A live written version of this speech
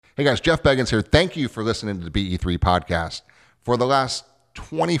Hey guys, Jeff Beggins here. Thank you for listening to the BE3 podcast. For the last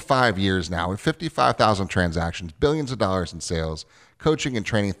 25 years now, with 55,000 transactions, billions of dollars in sales, coaching and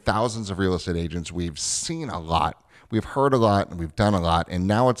training thousands of real estate agents, we've seen a lot. We've heard a lot and we've done a lot, and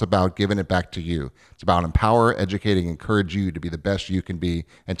now it's about giving it back to you. It's about empower, educating, encourage you to be the best you can be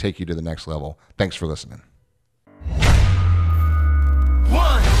and take you to the next level. Thanks for listening.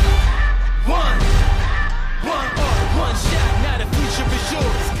 One shot, now the future is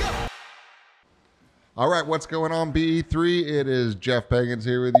yours. All right, what's going on, BE3? It is Jeff Beggins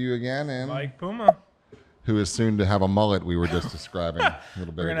here with you again, and Mike Puma, who is soon to have a mullet. We were just describing a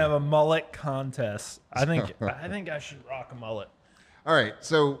little bit. We're gonna have a mullet contest. I think I should rock a mullet. All right,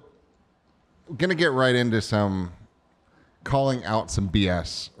 so we're gonna get right into some calling out some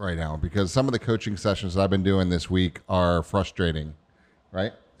BS right now, because some of the coaching sessions that I've been doing this week are frustrating,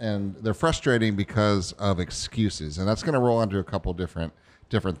 right? And they're frustrating because of excuses, and that's gonna roll into a couple different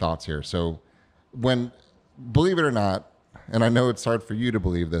thoughts here. So when, believe it or not, and I know it's hard for you to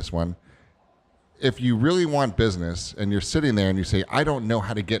believe this one, if you really want business and you're sitting there and you say, I don't know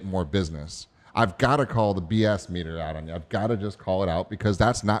how to get more business, I've got to call the BS meter out on you. I've got to just call it out, because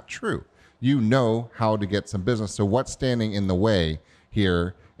that's not true. You know how to get some business. So what's standing in the way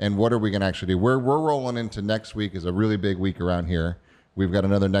here, and what are we going to actually do? We're rolling into next week is a really big week around here. We've got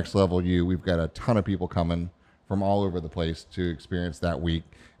another Next Level You. We've got a ton of people coming from all over the place to experience that week.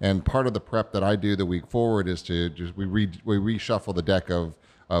 And part of the prep that I do the week forward is to just we reshuffle the deck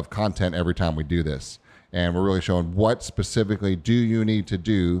of content every time we do this. And we're really showing what specifically do you need to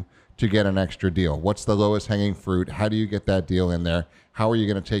do to get an extra deal? What's the lowest hanging fruit? How do you get that deal in there? How are you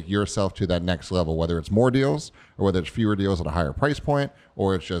going to take yourself to that next level, whether it's more deals or whether it's fewer deals at a higher price point,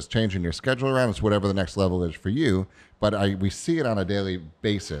 or it's just changing your schedule around? It's whatever the next level is for you. But we see it on a daily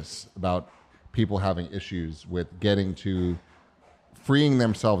basis about people having issues with getting to freeing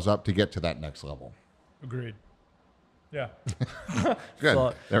themselves up to get to that next level. Agreed. Yeah. Good.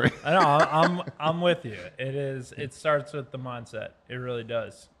 So, I know, I'm with you. It starts with the mindset. It really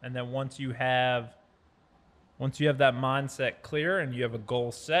does. And then once you have that mindset clear and you have a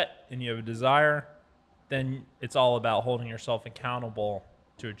goal set and you have a desire, then it's all about holding yourself accountable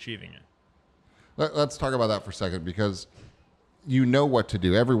to achieving it. Let's talk about that for a second, because you know what to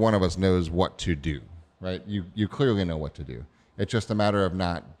do. Every one of us knows what to do, right? You clearly know what to do. It's just a matter of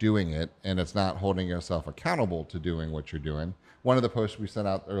not doing it, and it's not holding yourself accountable to doing what you're doing. One of the posts we sent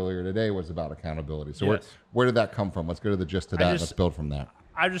out earlier today was about accountability. So yes. where did that come from? Let's go to the gist of that, and let's build from that.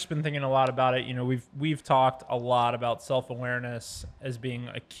 I've just been thinking a lot about it. You know, we've talked a lot about self-awareness as being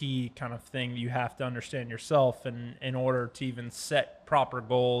a key kind of thing. You have to understand yourself in order to even set proper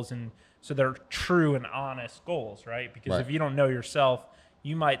goals, and so they're true and honest goals, right? Because if you don't know yourself,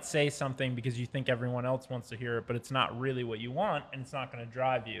 you might say something because you think everyone else wants to hear it, but it's not really what you want, and it's not going to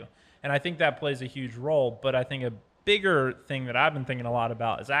drive you. And I think that plays a huge role. But I think a bigger thing that I've been thinking a lot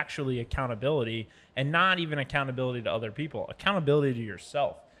about is actually accountability, and not even accountability to other people, accountability to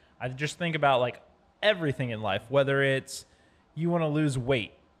yourself. I just think about like everything in life, whether it's you want to lose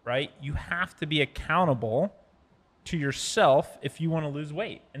weight, right? You have to be accountable to yourself if you want to lose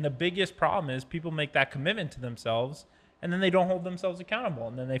weight. And the biggest problem is people make that commitment to themselves, and then they don't hold themselves accountable,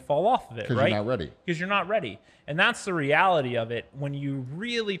 and then they fall off of it, right? Because you're not ready. Because you're not ready. And that's the reality of it. When you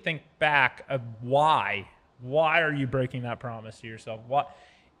really think back of why are you breaking that promise to yourself?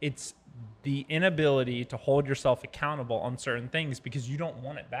 It's the inability to hold yourself accountable on certain things because you don't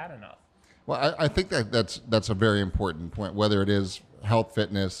want it bad enough. Well, I think that's a very important point, whether it is health,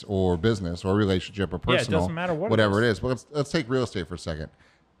 fitness, or business, or relationship, or personal. It doesn't matter whatever it is. But let's take real estate for a second.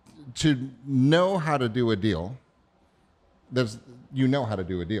 To know how to do a deal, you know how to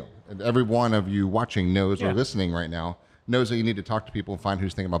do a deal. And every one of you watching knows or listening right now knows that you need to talk to people and find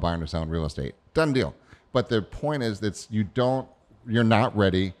who's thinking about buying or selling real estate. Done deal. But the point is that you're not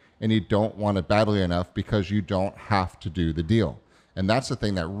ready, and you don't want it badly enough because you don't have to do the deal. And that's the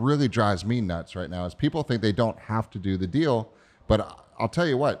thing that really drives me nuts right now, is people think they don't have to do the deal. But I'll tell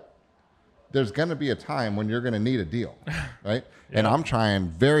you what, there's going to be a time when you're going to need a deal, right? And I'm trying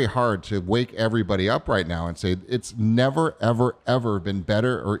very hard to wake everybody up right now and say it's never, ever, ever been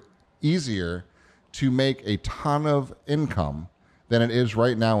better or easier to make a ton of income than it is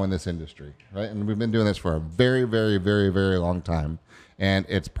right now in this industry, right? And we've been doing this for a very, very, very, very long time, and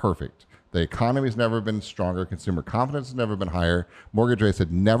it's perfect. The economy's never been stronger. Consumer confidence has never been higher. Mortgage rates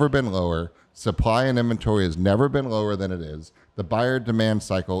have never been lower. Supply and inventory has never been lower than it is. The buyer demand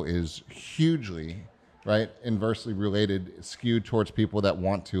cycle is hugely right, inversely related, skewed towards people that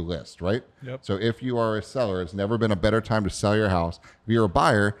want to list, right? Yep. So if you are a seller, it's never been a better time to sell your house. If you're a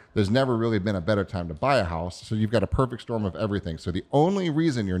buyer, there's never really been a better time to buy a house. So you've got a perfect storm of everything. So the only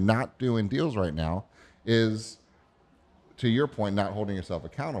reason you're not doing deals right now is, to your point, not holding yourself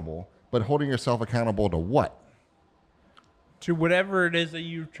accountable, but holding yourself accountable to what? To whatever it is that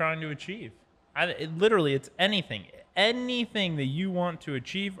you're trying to achieve. Literally, it's anything. Anything that you want to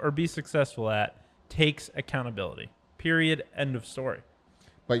achieve or be successful at takes accountability. Period. End of story.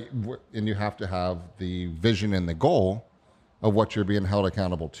 And you have to have the vision and the goal of what you're being held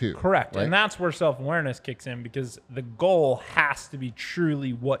accountable to. Correct. Right? And that's where self-awareness kicks in, because the goal has to be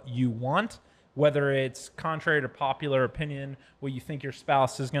truly what you want, whether it's contrary to popular opinion, what you think your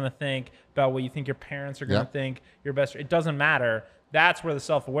spouse is going to think, about what you think your parents are going to think, your best. It doesn't matter. That's where the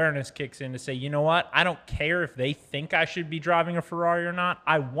self-awareness kicks in to say, you know what? I don't care if they think I should be driving a Ferrari or not.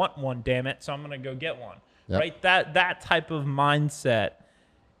 I want one, damn it. So I'm going to go get one. Yep. Right? That type of mindset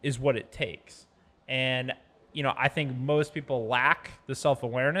is what it takes. And, I think most people lack the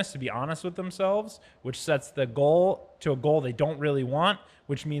self-awareness to be honest with themselves, which sets the goal to a goal they don't really want,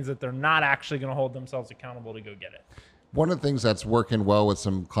 which means that they're not actually going to hold themselves accountable to go get it. One of the things that's working well with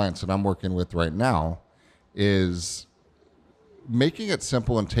some clients that I'm working with right now is making it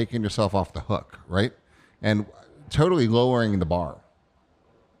simple and taking yourself off the hook, right? And totally lowering the bar,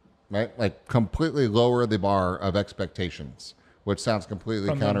 right? Like completely lower the bar of expectations, which sounds completely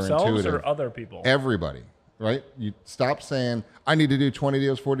From counterintuitive. themselves or other people? Everybody, right? You stop saying, I need to do 20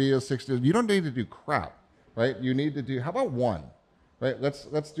 deals, 40 deals, 60 deals. You don't need to do crap, right? You need to do, how about one, right?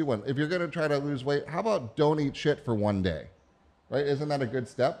 Let's do one. If you're going to try to lose weight, how about don't eat shit for one day, right? Isn't that a good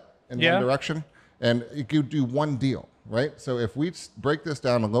step in one direction? And you could do one deal, right? So if we break this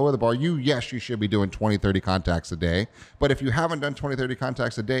down and lower the bar, you should be doing 20, 30 contacts a day. But if you haven't done 20, 30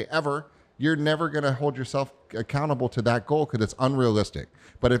 contacts a day ever, you're never going to hold yourself accountable to that goal because it's unrealistic.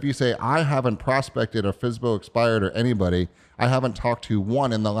 But if you say, I haven't prospected or FSBO expired or anybody, I haven't talked to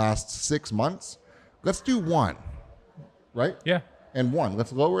one in the last 6 months, let's do one, right? Yeah. And one,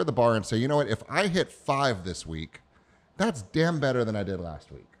 let's lower the bar and say, you know what, if I hit 5 this week, that's damn better than I did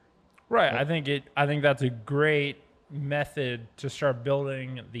last week. Right. I think that's a great method to start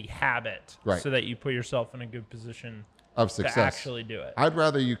building the habit, right, so that you put yourself in a good position of success to actually do it. I'd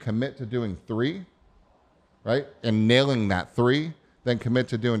rather you commit to doing 3, right, and nailing that 3 than commit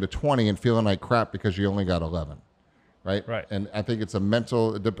to doing to 20 and feeling like crap because you only got 11, right? Right. And I think it's a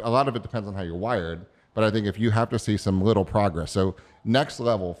lot of it depends on how you're wired, but I think if you have to see some little progress. So next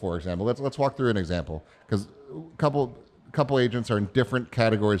level, for example, let's walk through an example, because a couple agents are in different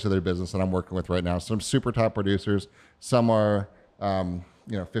categories of their business that I'm working with right now. Some super top producers, some are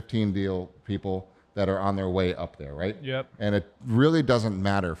 15 deal people that are on their way up there, right? Yep. And it really doesn't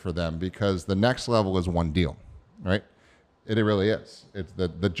matter for them because the next level is one deal, right? It really is. It's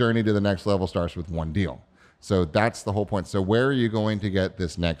the journey to the next level starts with one deal. So that's the whole point. So where are you going to get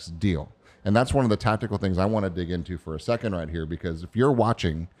this next deal? And that's one of the tactical things I want to dig into for a second right here, because if you're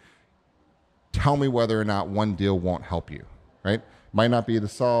watching, tell me whether or not one deal won't help you, right? Might not be to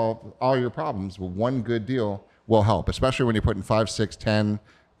solve all your problems, but one good deal will help, especially when you're putting 5, 6, 10,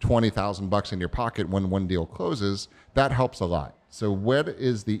 20,000 bucks in your pocket when one deal closes. That helps a lot. So what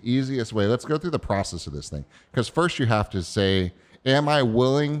is the easiest way? Let's go through the process of this thing. Because first you have to say, am I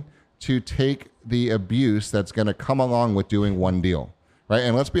willing to take the abuse that's going to come along with doing one deal, right?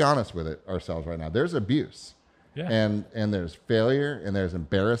 And let's be honest with ourselves right now. There's abuse. Yeah. And there's failure, and there's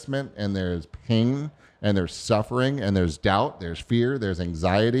embarrassment, and there's pain, and there's suffering, and there's doubt, there's fear, there's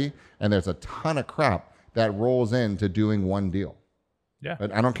anxiety, and there's a ton of crap that rolls into doing one deal. Yeah.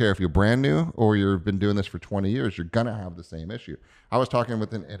 But I don't care if you're brand new or you've been doing this for 20 years, you're going to have the same issue. I was talking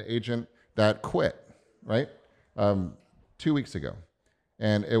with an agent that quit, right? 2 weeks ago.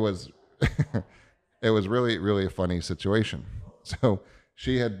 And it was, it was really, really a funny situation. So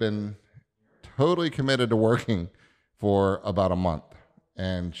she had been totally committed to working for about a month.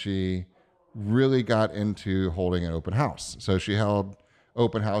 And she really got into holding an open house. So she held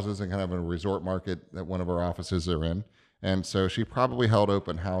open houses in kind of a resort market that one of our offices are in. And so she probably held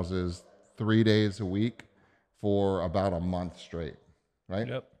open houses 3 days a week for about a month straight, right?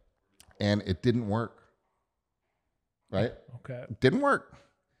 Yep. And it didn't work, right? Okay. It didn't work.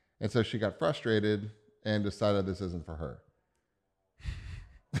 And so she got frustrated and decided this isn't for her,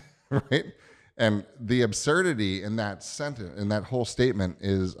 right? And the absurdity in that sentence, in that whole statement,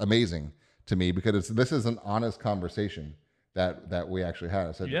 is amazing to me, because this is an honest conversation that we actually had.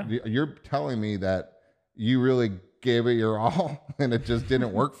 I said, Yeah. You're telling me that you really gave it your all and it just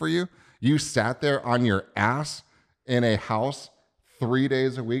didn't work for you? You sat there on your ass in a house 3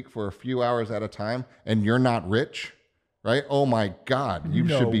 days a week for a few hours at a time and you're not rich, right? Oh my God, you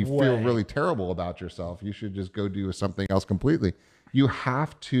No should feel way. really terrible about yourself. You should just go do something else completely. You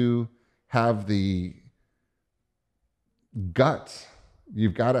have to have the guts.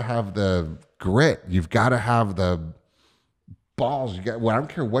 You've got to have the grit. You've got to have the balls. Well, I don't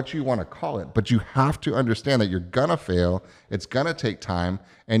care what you want to call it, but you have to understand that you're gonna fail. It's gonna take time,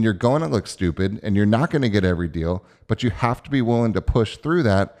 and you're going to look stupid, and you're not going to get every deal. But you have to be willing to push through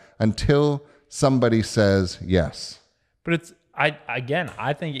that until somebody says yes. But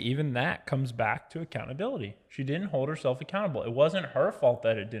I think even that comes back to accountability. She didn't hold herself accountable. It wasn't her fault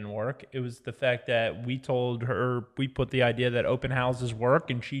that it didn't work. It was the fact that we told her, we put the idea that open houses work,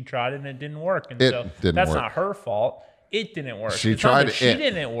 and she tried it and it didn't work. And It so didn't that's work. not her fault. It didn't work. She It's not tried that she it.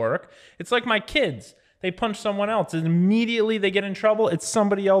 didn't work. It's like my kids. They punch someone else and immediately they get in trouble. It's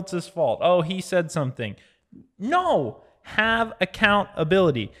somebody else's fault. Oh, he said something. No, have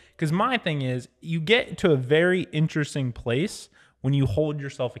accountability. Because my thing is, you get to a very interesting place when you hold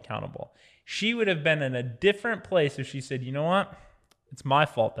yourself accountable. She would have been in a different place if she said, you know what? It's my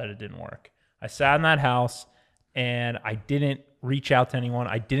fault that it didn't work. I sat in that house and I didn't reach out to anyone.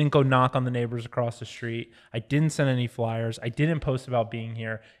 I didn't go knock on the neighbors across the street. I didn't send any flyers. I didn't post about being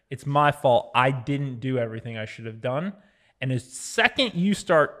here. It's my fault. I didn't do everything I should have done. And the second you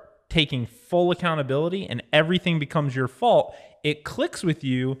start taking full accountability and everything becomes your fault, it clicks with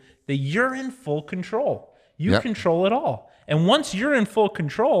you that you're in full control. You Yep. control it all. And once you're in full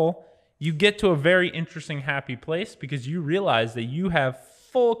control, you get to a very interesting, happy place because you realize that you have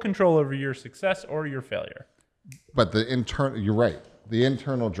full control over your success or your failure. But you're right. The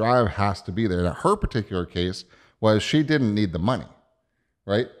internal drive has to be there. Now, her particular case was she didn't need the money,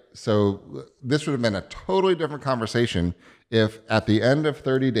 right? So this would have been a totally different conversation if at the end of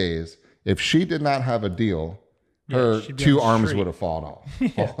 30 days, if she did not have a deal, her she'd be on two the arms street. would have fallen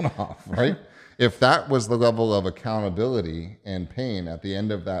off, right? If that was the level of accountability and pain at the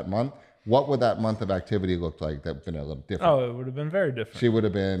end of that month, what would that month of activity look like that would have been a little different? Oh, it would have been very different. She would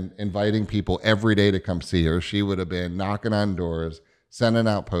have been inviting people every day to come see her. She would have been knocking on doors, sending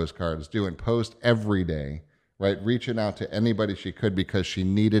out postcards, doing posts every day, right? Reaching out to anybody she could because she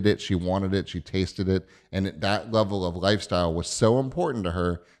needed it, she wanted it, she tasted it. And that level of lifestyle was so important to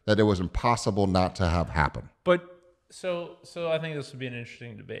her that it was impossible not to have happen. But so I think this would be an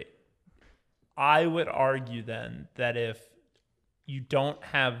interesting debate. I would argue then that if you don't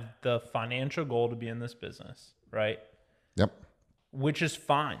have the financial goal to be in this business, right? Yep. Which is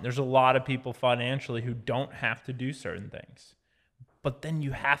fine. There's a lot of people financially who don't have to do certain things. But then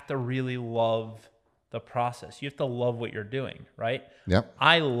you have to really love the process. You have to love what you're doing, right? Yep.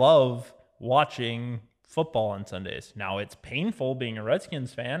 I love watching football on Sundays. Now, it's painful being a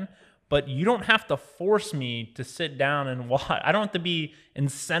Redskins fan, but you don't have to force me to sit down and watch. I don't have to be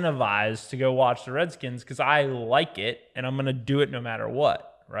incentivized to go watch the Redskins because I like it and I'm going to do it no matter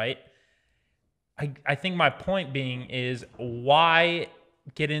what, right? I think my point being is why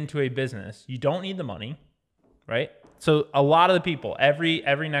get into a business? You don't need the money, right? So a lot of the people,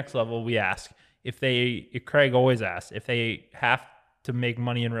 every next level we ask, if Craig always asks, if they have to make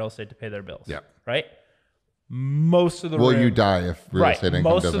money in real estate to pay their bills, Yep. right? Most of the Will room, you die if real right? estate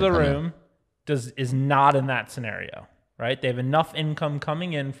income Most doesn't of the come in? room is not in that scenario, right? They have enough income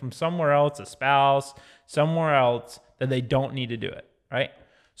coming in from somewhere else, a spouse, somewhere else, that they don't need to do it, right?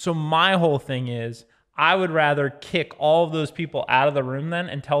 So my whole thing is, I would rather kick all of those people out of the room then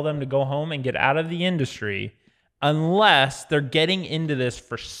and tell them to go home and get out of the industry, unless they're getting into this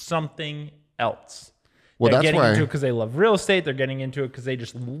for something else. Well, They're that's getting why into it because they love real estate. They're getting into it because they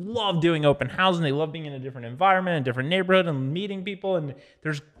just love doing open housing. They love being in a different environment, a different neighborhood, and meeting people. And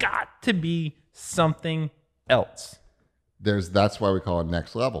there's got to be something else. that's why we call it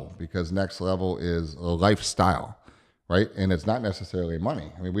next level, because next level is a lifestyle, right? And it's not necessarily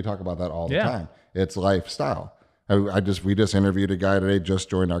money. I mean, we talk about that all the Yeah. time. It's lifestyle. We just interviewed a guy today, just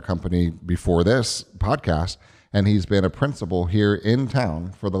joined our company before this podcast, and he's been a principal here in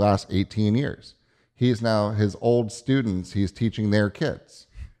town for the last 18 years. He's now his old students, he's teaching their kids,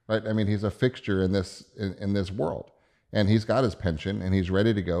 right? I mean, he's a fixture in this world, and he's got his pension and he's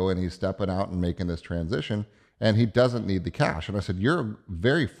ready to go, and he's stepping out and making this transition, and he doesn't need the cash. And I said, you're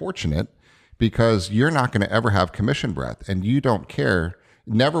very fortunate because you're not going to ever have commission breath, and you don't care.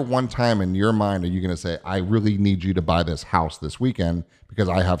 Never one time in your mind are you going to say, I really need you to buy this house this weekend because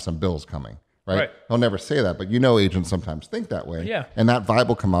I have some bills coming. Right? He'll never say that, but you know agents sometimes think that way. Yeah. And that vibe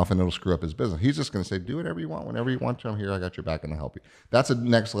will come off and it'll screw up his business. He's just going to say, do whatever you want, whenever you want to. I'm here. I got your back and I'll help you. That's a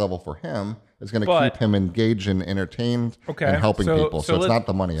next level for him. It's going to keep him engaged and entertained and helping people. So it's not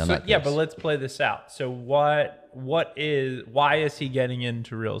the money on that case. Yeah, but let's play this out. So why is he getting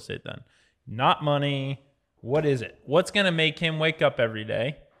into real estate then? Not money. What is it? What's going to make him wake up every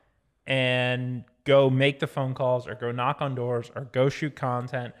day and go make the phone calls or go knock on doors or go shoot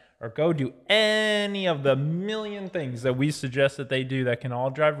content or go do any of the million things that we suggest that they do that can all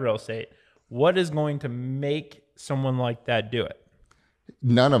drive real estate? What is going to make someone like that do it?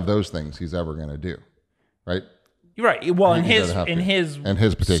 None of those things he's ever going to do, right? You're right. Well, in his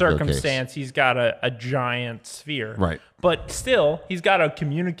particular circumstance, case. He's got a giant sphere. Right. But still, he's got to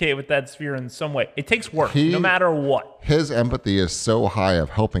communicate with that sphere in some way. It takes work, no matter what. His empathy is so high of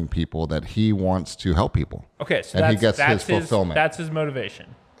helping people that he wants to help people. Okay, so he gets his fulfillment. That's his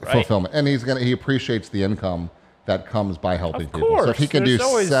motivation. Right? Fulfillment. And he appreciates the income that comes by helping people. Course, so if he can do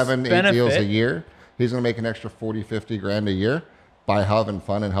 7, 8 deals a benefit. year, he's going to make an extra 40, 50 grand a year by having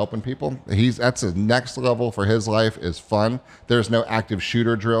fun and helping people. That's the next level for his life is fun. There's no active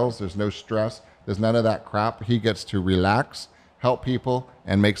shooter drills. There's no stress. There's none of that crap. He gets to relax, help people,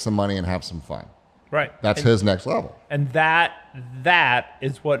 and make some money and have some fun. Right. That's his next level. And that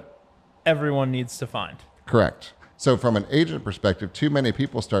is what everyone needs to find. Correct. So from an agent perspective, too many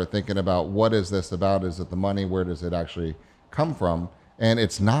people start thinking about what is this about? Is it the money? Where does it actually come from? And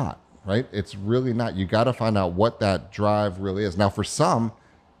it's not, right? It's really not. You got to find out what that drive really is. Now, for some,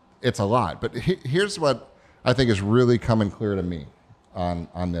 it's a lot. But here's what I think is really coming clear to me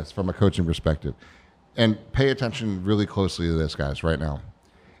on this from a coaching perspective. And pay attention really closely to this, guys, right now.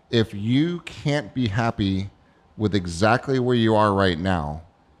 If you can't be happy with exactly where you are right now,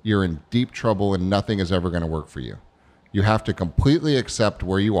 you're in deep trouble and nothing is ever going to work for you. You have to completely accept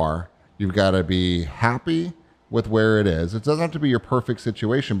where you are. You've got to be happy with where it is. It doesn't have to be your perfect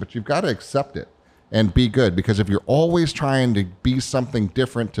situation, but you've got to accept it and be good. Because if you're always trying to be something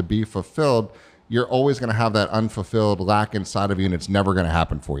different to be fulfilled, you're always going to have that unfulfilled lack inside of you, and it's never going to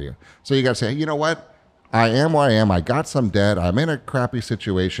happen for you. So you got to say, hey, you know what? I am where I am. I got some debt. I'm in a crappy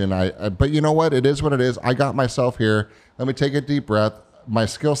situation. But you know what? It is what it is. I got myself here. Let me take a deep breath. My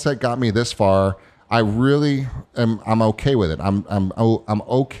skill set got me this far. I really I'm okay with it. I'm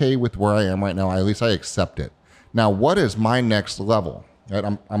okay with where I am right now. At least I accept it. Now, what is my next level? Right?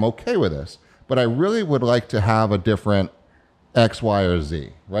 I'm okay with this, but I really would like to have a different X, Y, or Z,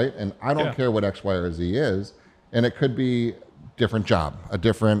 right? And I don't care what X, Y, or Z is. And it could be different job, a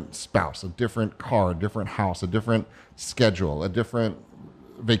different spouse, a different car, a different house, a different schedule, a different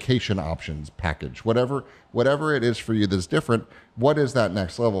vacation options package, whatever it is for you that's different. What is that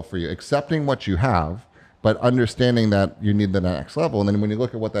next level for you? Accepting what you have, but understanding that you need the next level. And then when you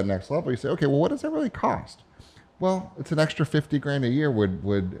look at what that next level, you say, okay, well, what does that really cost? Well, it's an extra 50 grand a year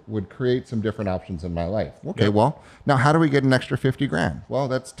would create some different options in my life. Okay, well, now how do we get an extra 50 grand? Well,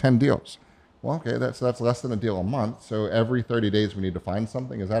 that's 10 deals. Well, okay, that's less than a deal a month. So every 30 days we need to find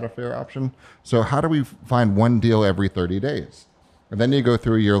something. Is that a fair option? So how do we find one deal every 30 days? And then you go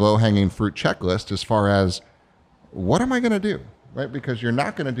through your low-hanging fruit checklist as far as what am I going to do, right? Because you're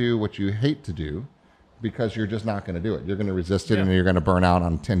not going to do what you hate to do because you're just not going to do it. You're going to resist it and you're going to burn out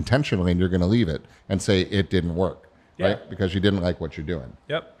intentionally and you're going to leave it and say it didn't work, right? Because you didn't like what you're doing.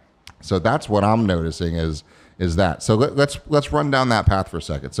 Yep. So that's what I'm noticing is that. So let's run down that path for a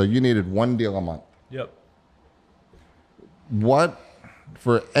second. So you needed one deal a month. Yep. I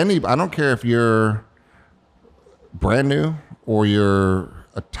don't care if you're brand new or you're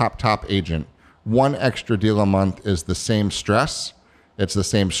a top agent, one extra deal a month is the same stress. It's the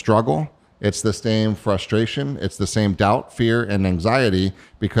same struggle. It's the same frustration. It's the same doubt, fear, and anxiety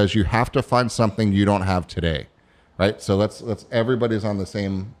because you have to find something you don't have today, right? So let's everybody's on the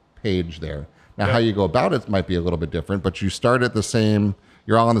same page there. Now, how you go about it might be a little bit different, but you start at the same,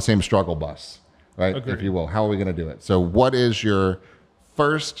 you're all on the same struggle bus, right? Agreed. If you will. How are we going to do it? So what is your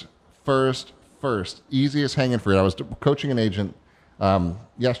first easiest hanging fruit? I was coaching an agent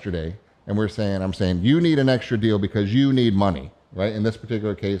yesterday, and I'm saying, you need an extra deal because you need money, right? In this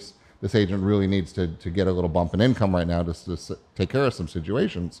particular case, this agent really needs to get a little bump in income right now to take care of some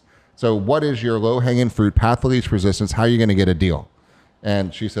situations. So what is your low-hanging fruit, path of least resistance? How are you going to get a deal?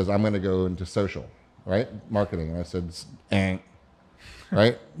 And she says, I'm going to go into social, right? Marketing. And I said,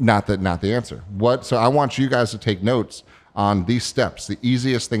 right? Not the answer. So I want you guys to take notes on these steps, the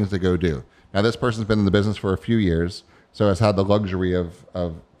easiest things to go do. Now, this person's been in the business for a few years, so has had the luxury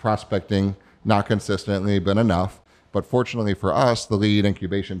of prospecting, not consistently, but enough. But fortunately for us, the lead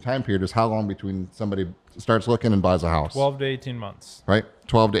incubation time period is how long between somebody starts looking and buys a house. 12 to 18 months. Right?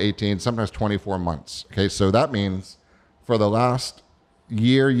 12 to 18, sometimes 24 months. Okay, so that means for the last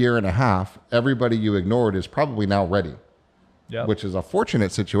year and a half, everybody you ignored is probably now ready. Yep. Which is a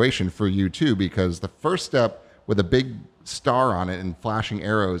fortunate situation for you too, because the first step with a big star on it and flashing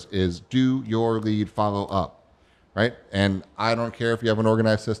arrows is do your lead follow up, right? And I don't care if you have an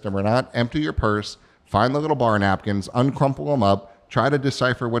organized system or not, empty your purse, find the little bar napkins, uncrumple them up, try to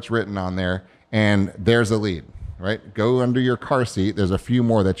decipher what's written on there, and there's a lead, right? Go under your car seat. There's a few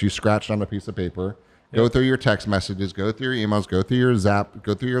more that you scratched on a piece of paper. Go through your text messages, go through your emails, go through your Zap,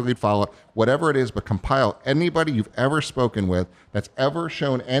 go through your lead follow-up, whatever it is, but compile anybody you've ever spoken with that's ever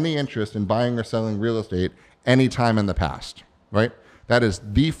shown any interest in buying or selling real estate any time in the past, right? That is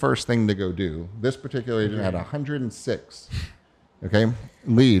the first thing to go do. This particular agent had 106, okay,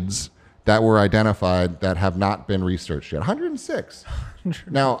 leads that were identified that have not been researched yet. 106.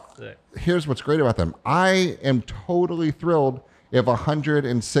 Now, here's what's great about them. I am totally thrilled if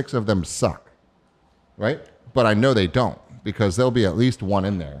 106 of them suck. Right? But I know they don't, because there'll be at least one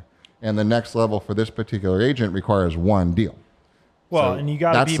in there. And the next level for this particular agent requires one deal. Well, So and you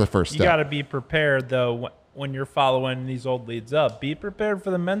got to that's be the first you step. got to be prepared though when you're following these old leads up. Be prepared for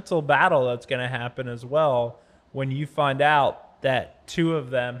the mental battle that's going to happen as well when you find out that 2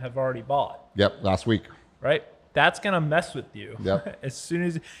 of them have already bought. Yep, last week. Right? That's going to mess with you. Yep. As soon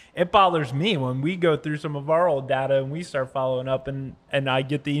as it bothers me when we go through some of our old data and we start following up and I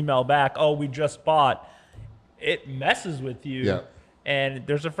get the email back, "Oh, we just bought." It messes with you. Yep. And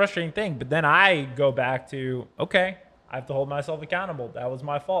there's a frustrating thing. But then I go back to, okay, I have to hold myself accountable. That was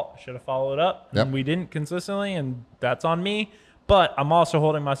my fault. I should have followed up. Yep. And we didn't consistently, and that's on me. But I'm also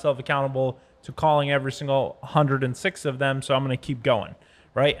holding myself accountable to calling every single 106 of them, so I'm going to keep going,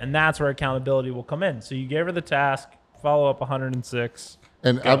 right? And that's where accountability will come in. So you gave her the task, follow up 106.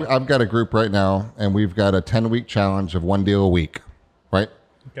 And I've got a group right now, and we've got a 10-week challenge of 1 deal a week, right?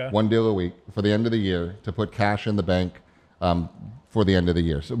 Okay. 1 deal a week for the end of the year to put cash in the bank for the end of the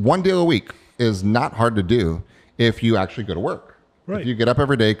year. So 1 deal a week is not hard to do if you actually go to work. Right. If you get up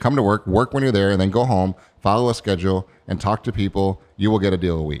every day, come to work when you're there, and then go home, follow a schedule, and talk to people, you will get a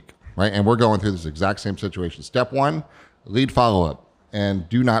deal a week, right? And we're going through this exact same situation. Step 1, lead follow-up. And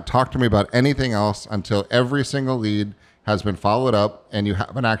do not talk to me about anything else until every single lead has been followed up and you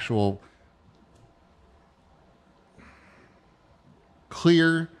have an actual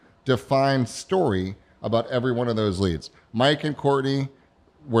clear, defined story about every one of those leads. Mike and Courtney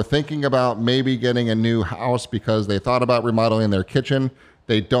were thinking about maybe getting a new house because they thought about remodeling their kitchen.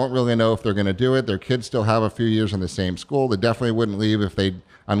 They don't really know if they're going to do it. Their kids still have a few years in the same school. They definitely wouldn't leave if they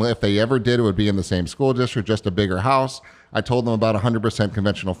ever did, it would be in the same school district, just a bigger house. I told them about a 100%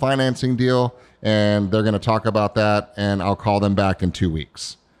 conventional financing deal, and they're going to talk about that, and I'll call them back in 2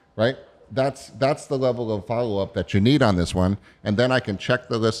 weeks, right? That's the level of follow-up that you need on this one. And then I can check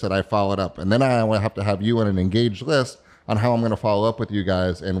the list that I followed up. And then I will have to have you on an engaged list on how I'm going to follow up with you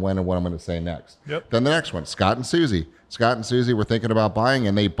guys and when and what I'm going to say next. Yep. Then the next one, Scott and Susie. Scott and Susie were thinking about buying,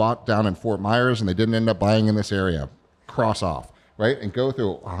 and they bought down in Fort Myers, and they didn't end up buying in this area. Cross off, right? And go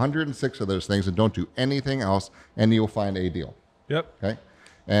through 106 of those things and don't do anything else, and you'll find a deal. Yep.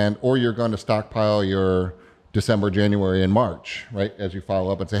 Okay. Or you're going to stockpile your December, January, and March, right? As you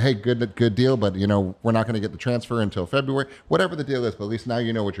follow up and say, hey, good deal, but we're not going to get the transfer until February, whatever the deal is, but at least now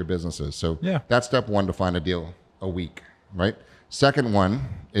you know what your business is. So Yeah. that's step 1, to find a deal a week, right? Second one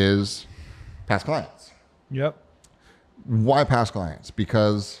is past clients. Yep. Why past clients?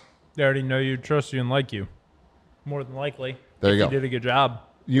 Because They already know you, trust you, and like you. More than likely. There you if go. You did a good job.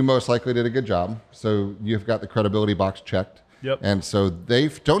 you most likely did a good job. So you've got the credibility box checked. Yep. And so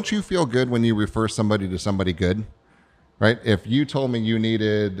don't you feel good when you refer somebody to somebody good, right? If you told me you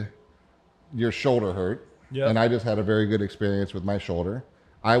needed your shoulder hurt, Yep. and I just had a very good experience with my shoulder,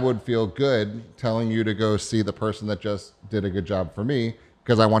 I would feel good telling you to go see the person that just did a good job for me,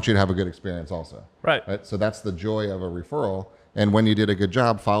 because I want you to have a good experience also. Right. Right. So that's the joy of a referral. And when you did a good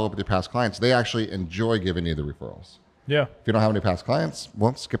job, follow up with your past clients. They actually enjoy giving you the referrals. Yeah. If you don't have any past clients,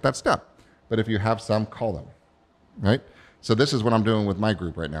 well, skip that step. But if you have some, call them. Right. So this is what I'm doing with my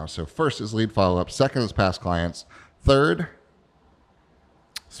group right now. So first is lead follow up. Second is past clients. Third,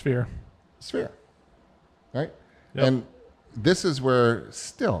 Sphere. sphere. Right. Yep. And this is where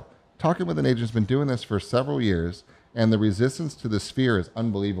still talking with an agent's been doing this for several years, and the resistance to the sphere is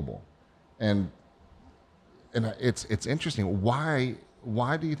unbelievable. And it's interesting. Why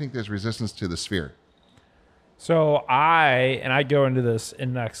do you think there's resistance to the sphere? So I go into this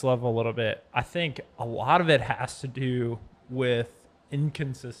in next level a little bit. I think a lot of it has to do with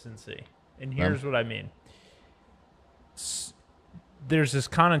inconsistency. And here's what I mean. there's this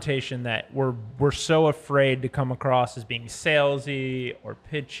connotation that we're so afraid to come across as being salesy or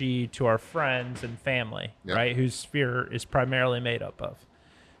pitchy to our friends and family, Yep. right? Whose sphere is primarily made up of.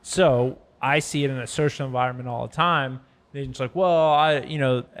 So I see it in a social environment all the time. They're just like,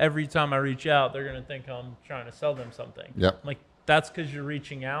 well, every time I reach out, they're gonna think I'm trying to sell them something. Yep. I'm like, that's because you're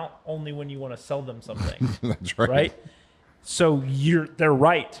reaching out only when you want to sell them something, That's right. right? So they're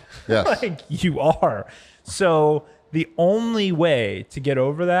right. Yes. Like you are. So the only way to get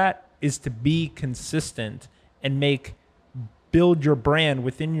over that is to be consistent and build your brand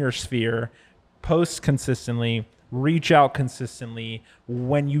within your sphere, post consistently, reach out consistently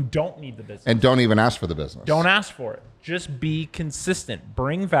when you don't need the business. And don't even ask for the business. Don't ask for it. Just be consistent.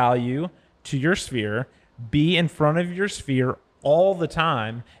 Bring value to your sphere. Be in front of your sphere all the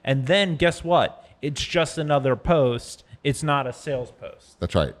time. And then guess what? It's just another post. It's not a sales post,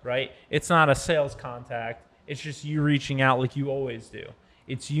 That's right. right? It's not a sales contact. It's just you reaching out like you always do.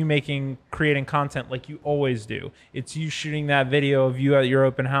 It's you creating content like you always do. It's you shooting that video of you at your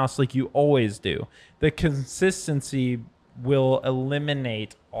open house like you always do. The consistency will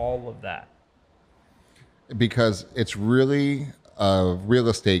eliminate all of that. Because it's really a real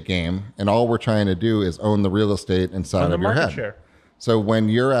estate game, and all we're trying to do is own the real estate inside On the of your market head. share. So when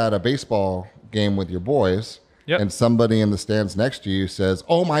you're at a baseball game with your boys, Yep. and somebody in the stands next to you says,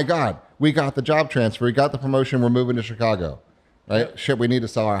 "Oh my God, we got the job transfer, we got the promotion, we're moving to Chicago," right? Yep. Shit, we need to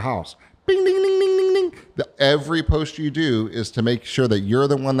sell our house. Bing, ding, ding, ding, ding, ding. Every post you do is to make sure that you're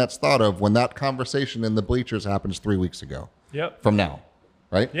the one that's thought of when that conversation in the bleachers happens 3 weeks ago. Yep. From now,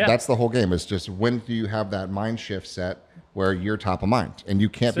 right? Yeah. That's the whole game. It's just when do you have that mind shift set where you're top of mind, and you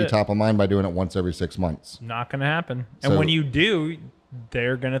can't That's be it. top of mind by doing it once every 6 months. Not going to happen. And So- when you do,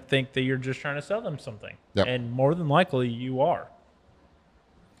 they're going to think that you're just trying to sell them something. Yep. And more than likely, you are.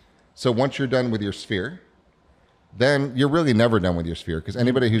 So once you're done with your sphere, then you're really never done with your sphere, because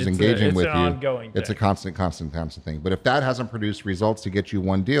anybody who's It's engaging it's with an you, ongoing it's a thing. constant thing. But if that hasn't produced results to get you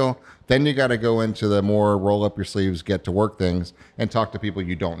one deal, then you got to go into the more roll up your sleeves, get to work things, and talk to people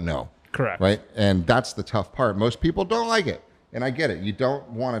you don't know. Correct. Right? And that's the tough part. Most people don't like it. And I get it. You don't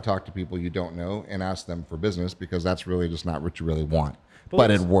want to talk to people you don't know and ask them for business, because that's really just not what you really want.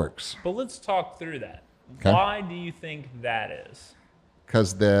 But it let's- works. But let's talk through that. Okay. Why do you think that is?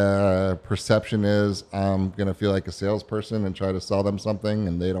 Because the perception is I'm going to feel like a salesperson and try to sell them something,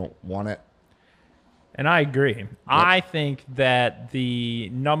 and they don't want it. And I agree. I think that the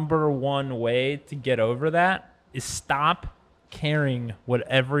number one way to get over that is stop caring what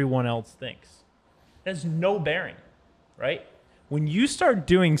everyone else thinks. It has no bearing, right? When you start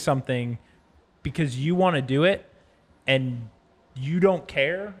doing something because you want to do it and you don't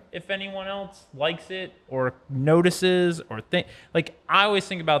care if anyone else likes it or notices or like I always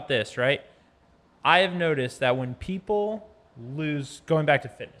think about this, right? I have noticed that when people going back to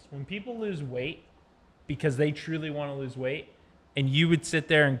fitness, when people lose weight because they truly want to lose weight, and you would sit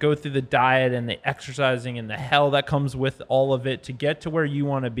there and go through the diet and the exercising and the hell that comes with all of it to get to where you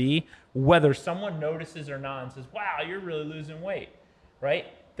want to be, whether someone notices or not and says, wow, you're really losing weight, right?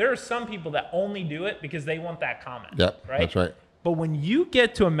 There are some people that only do it because they want that comment. Yep, right? that's right. But when you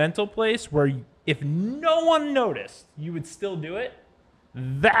get to a mental place where if no one noticed, you would still do it,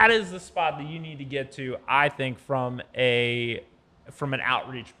 that is the spot that you need to get to, I think, from an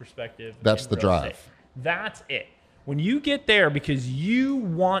outreach perspective. That's in the real drive. estate. That's it. When you get there because you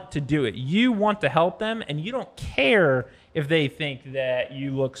want to do it, you want to help them, and you don't care if they think that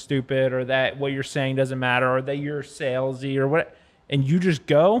you look stupid or that what you're saying doesn't matter or that you're salesy or what, and you just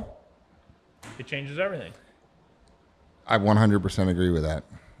go, it changes everything. I 100% agree with that.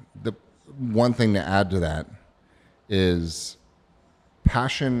 The one thing to add to that is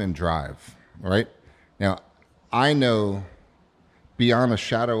passion and drive, right? Now, I know beyond a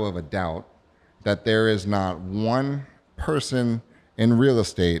shadow of a doubt that there is not one person in real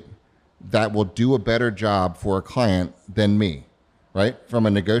estate that will do a better job for a client than me, right? From a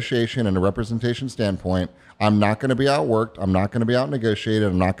negotiation and a representation standpoint, I'm not going to be outworked. I'm not going to be out negotiated.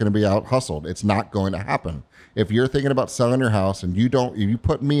 I'm not going to be out hustled. It's not going to happen. If you're thinking about selling your house and if you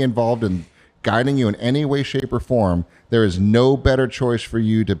put me involved in guiding you in any way, shape, or form, there is no better choice for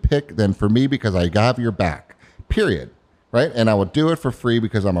you to pick than for me, because I have your back, period. Right? And I will do it for free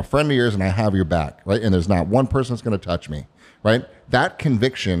because I'm a friend of yours and I have your back, right? And there's not one person that's going to touch me, right? That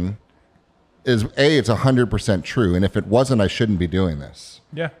conviction is, it's 100% true. And if it wasn't, I shouldn't be doing this,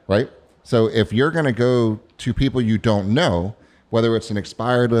 Yeah. right? So if you're going to go to people you don't know, whether it's an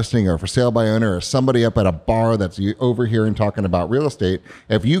expired listing or for sale by owner or somebody up at a bar that's overhearing talking about real estate,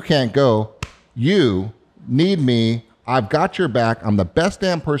 if you can't go, you need me, I've got your back. I'm the best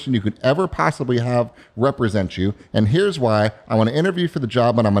damn person you could ever possibly have represent you. And here's why. I want to interview for the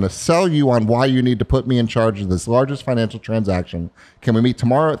job, and I'm going to sell you on why you need to put me in charge of this largest financial transaction. Can we meet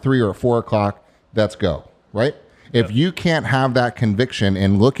tomorrow at 3 or at 4 o'clock? Let's go, right? If you can't have that conviction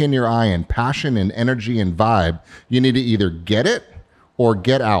and look in your eye and passion and energy and vibe, you need to either get it or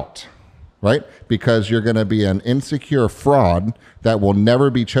get out, right? Because you're going to be an insecure fraud that will never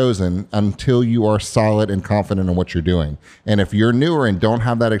be chosen until you are solid and confident in what you're doing. And if you're newer and don't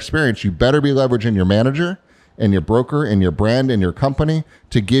have that experience, you better be leveraging your manager and your broker and your brand and your company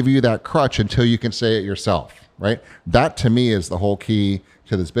to give you that crutch until you can say it yourself, right? That to me is the whole key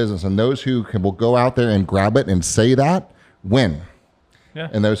to this business. And those who will go out there and grab it and say that win. Yeah.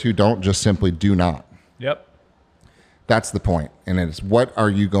 And those who don't just simply do not. Yep. That's the point. And it's what are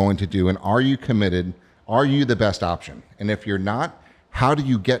you going to do? And are you committed? Are you the best option? And if you're not, how do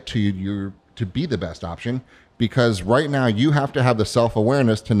you get to be the best option? Because right now you have to have the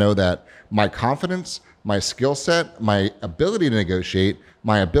self-awareness to know that my confidence, my skill set, my ability to negotiate,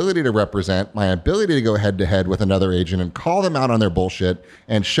 my ability to represent, my ability to go head to head with another agent and call them out on their bullshit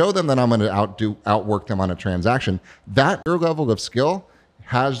and show them that I'm going to outwork them on a transaction. That your level of skill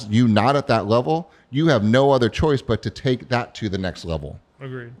has you not at that level. You have no other choice but to take that to the next level.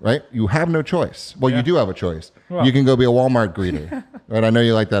 Agreed. Right? You have no choice. Well, Yeah. you do have a choice. Well. You can go be a Walmart greeter. Right? I know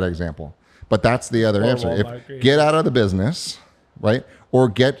you like that example. But that's the other Or answer. Walmart greeter. Get out of the business, right? Or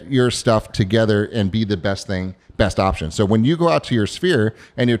get your stuff together and be the best option. So when you go out to your sphere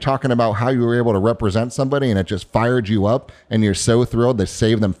and you're talking about how you were able to represent somebody and it just fired you up and you're so thrilled to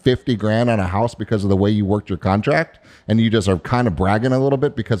save them 50 grand on a house because of the way you worked your contract, and you just are kind of bragging a little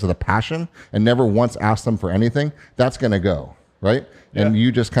bit because of the passion and never once asked them for anything, that's going to go, right? Yeah. And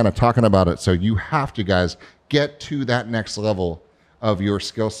you just kind of talking about it. So you have to, guys, get to that next level of your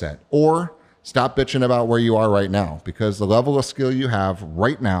skill set, or stop bitching about where you are right now, because the level of skill you have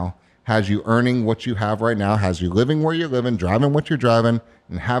right now has you earning what you have right now, has you living where you're living, driving what you're driving,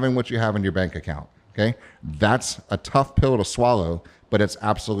 and having what you have in your bank account. Okay. That's a tough pill to swallow, but it's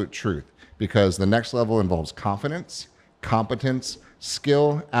absolute truth, because the next level involves confidence, competence,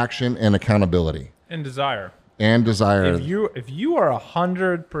 skill, action, and accountability. And desire. And desire. If you are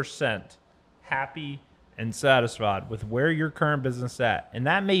 100% happy and satisfied with where your current business is at, and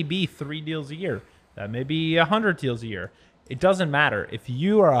that may be 3 deals a year, that may be 100 deals a year, it doesn't matter. If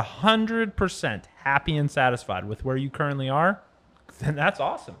you are 100% happy and satisfied with where you currently are, then that's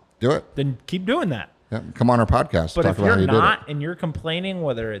awesome. Do it. Then keep doing that. Yeah, come on our podcast. But talk if about you're how you not and you're complaining,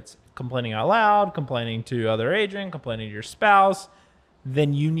 whether it's complaining out loud, complaining to other agent, complaining to your spouse,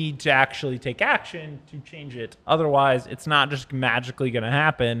 then you need to actually take action to change it. Otherwise, it's not just magically going to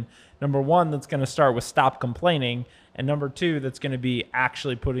happen. Number one, that's going to start with stop complaining. And number two, that's going to be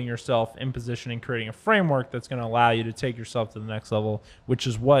actually putting yourself in position and creating a framework that's going to allow you to take yourself to the next level, which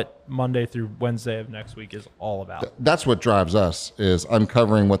is what Monday through Wednesday of next week is all about. That's what drives us, is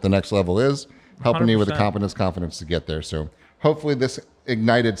uncovering what the next level is, helping you with the 100%. confidence to get there. So hopefully this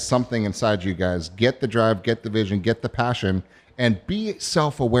ignited something inside you guys. Get the drive, get the vision, get the passion, and be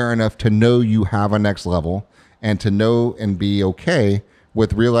self-aware enough to know you have a next level, and to know and be okay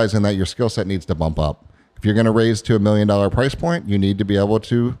with realizing that your skill set needs to bump up. If you're going to raise to $1 million price point, you need to be able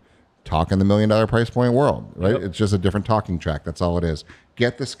to talk in the $1 million price point world, right? Yep. It's just a different talking track. That's all it is.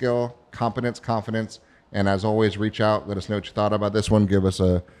 Get the skill, competence, confidence, and as always, reach out. Let us know what you thought about this one. Give us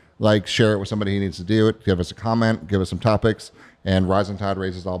a like, share it with somebody who needs to do it. Give us a comment, give us some topics, and Rising Tide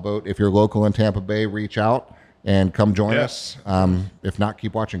raises all boat. If you're local in Tampa Bay, reach out and come join us. If not,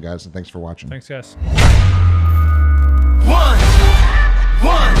 keep watching, guys, and thanks for watching. Thanks, guys.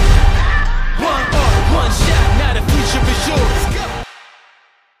 One.